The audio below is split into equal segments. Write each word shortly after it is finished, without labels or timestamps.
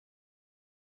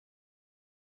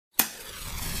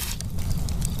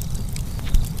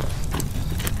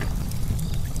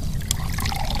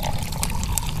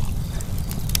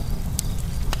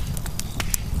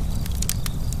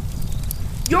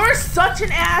You're such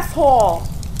an asshole.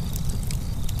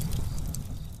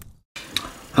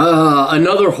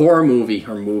 Another horror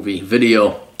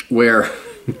video where,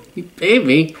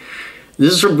 baby,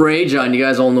 this is from Ray John. You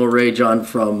guys all know Ray John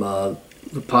from the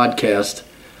podcast.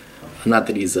 Not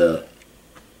that he's a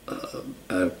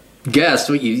guest,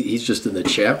 he's just in the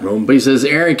chat room. But he says,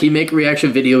 Aaron, can you make a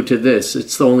reaction video to this?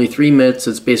 It's only 3 minutes.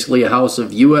 It's basically a house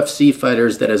of UFC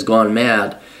fighters that has gone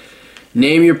mad.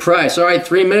 Name your price. All right,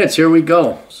 3 minutes. Here we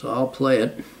go. So I'll play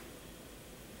it.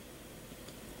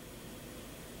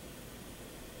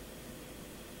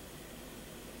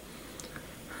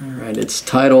 All right, it's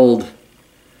titled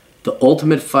The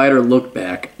Ultimate Fighter Look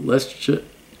Back. Let's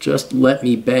just let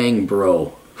me bang,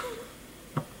 bro.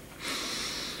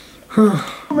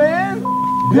 Man,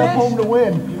 you left home to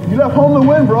win. You left home to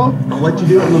win, bro. What you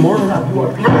do in the morning? You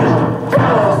are people.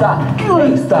 Stop.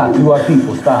 Hey, stop. You are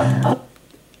people. Stop.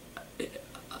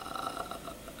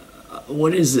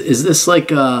 What is it? Is this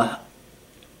like a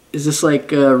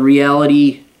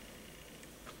reality?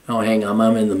 Oh, hang on,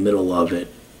 I'm in the middle of it.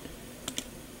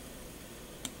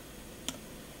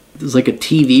 This is like a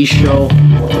TV show.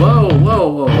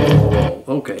 Whoa.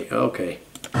 Okay.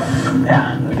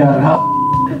 Yeah.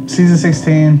 Season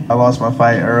 16, I lost my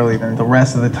fight early, and the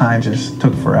rest of the time just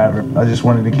took forever. I just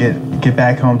wanted to get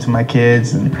back home to my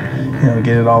kids and,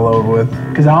 get it all over with.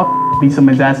 Because I'll beat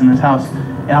somebody's ass in this house,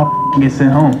 and I'll get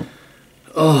sent home.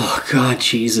 Oh, God,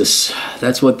 Jesus.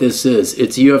 That's what this is.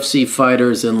 It's UFC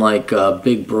fighters in like a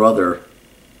Big Brother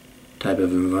type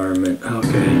of environment.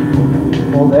 Okay.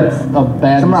 Well, that's a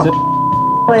bad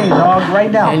Play, dog,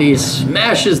 right now. And he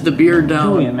smashes the beer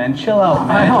down. Julian, man, chill out,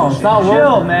 man. No, it's not worth it.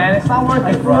 Chill, man. It's not worth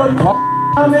it, bro.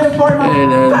 I'm in for my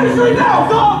straight now,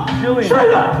 dog. Julian,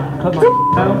 straight up. Cut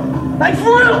my like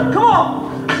for real.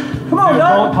 Come on,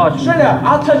 dog. Don't touch straight up.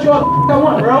 I'll touch you all I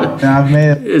want, bro. I've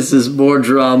made it. This is more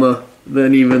drama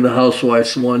than even the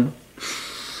Housewives one.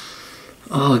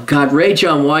 Oh, God, Ray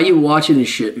John, why are you watching this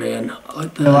shit, man? A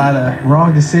lot of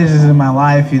wrong decisions in my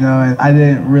life, and I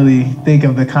didn't really think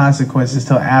of the consequences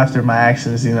till after my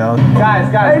actions, Guys, chill.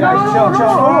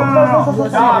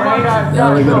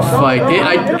 Now we're gonna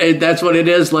fight. That's what it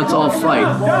is. Let's all fight.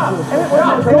 I'm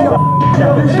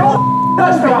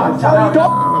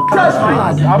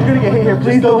gonna get hit here.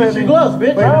 Please don't hit me. Gloves,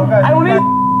 bitch. I don't need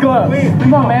gloves.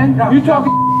 Come on, man. You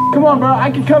talking? Come on, bro. I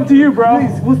can come to you, bro.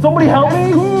 Please, will somebody help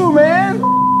me? Cool, man.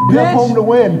 You left home to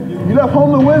win. You left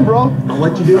home to win, bro.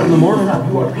 What you do in the morning?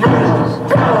 You are people.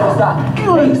 Stop.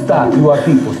 Hey, stop. You are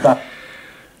people. Stop.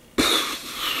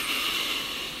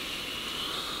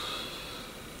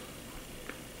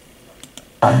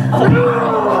 What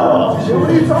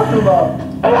are you talking about?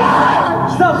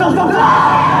 Stop.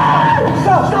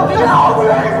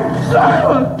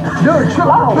 Dude, chill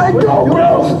out. Let go, bro.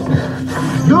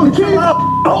 Dude, chill out.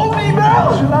 Hold me, bro.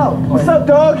 Chill out. What's up,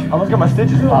 dog? I almost got my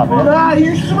stitches popped, man. Nah,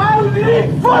 you smiling. It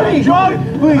ain't funny, dog.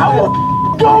 Please. I will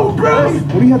go, bro.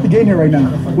 What do you have to gain here right now?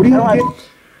 What do you have to gain?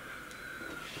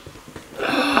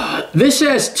 This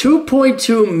has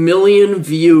 2.2 million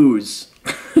views.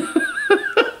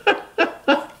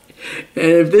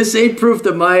 And if this ain't proof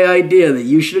that my idea that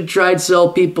you should have tried to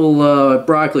sell people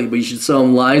broccoli, but you should sell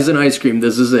them lies and ice cream,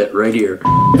 this is it right here.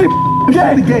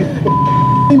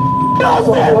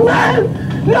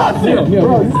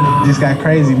 Just got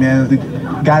crazy, man. The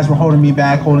guys were holding me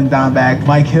back, holding Don back.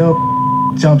 Mike Hill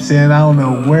jumps in. I don't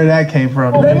know where that came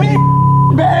from. Let me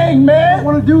bang, man. I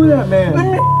want to do that, man. Let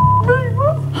me bang,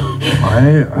 bro.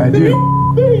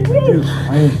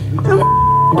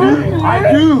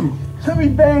 I do. Let me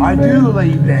bang, I do let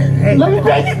you bang. Hey. Let me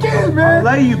bang again, man. I'll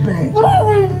let you bang. I'll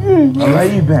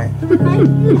let you bang.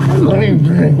 Let me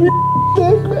bang.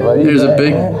 There's a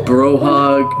big bro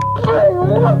hug.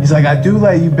 He's like, I do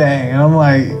let you bang. And I'm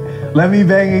like, let me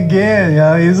bang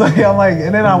again. He's like, I'm like,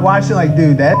 and then I watch it like,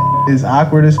 dude, that is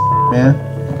awkward as man.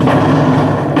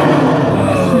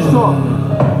 No.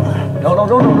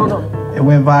 It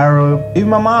went viral. Even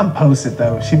my mom posted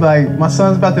though. She'd be like, my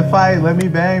son's about to fight. Let me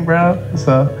bang, bro.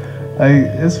 So, like,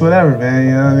 it's whatever, man.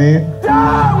 You know what I mean?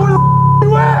 Die! Where the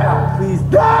you at? Please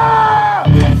die!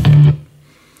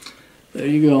 There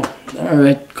you go. All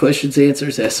right. Questions,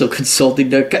 answers.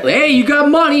 SOConsulting.com. Hey, you got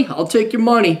money. I'll take your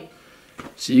money.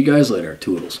 See you guys later.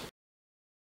 Toodles.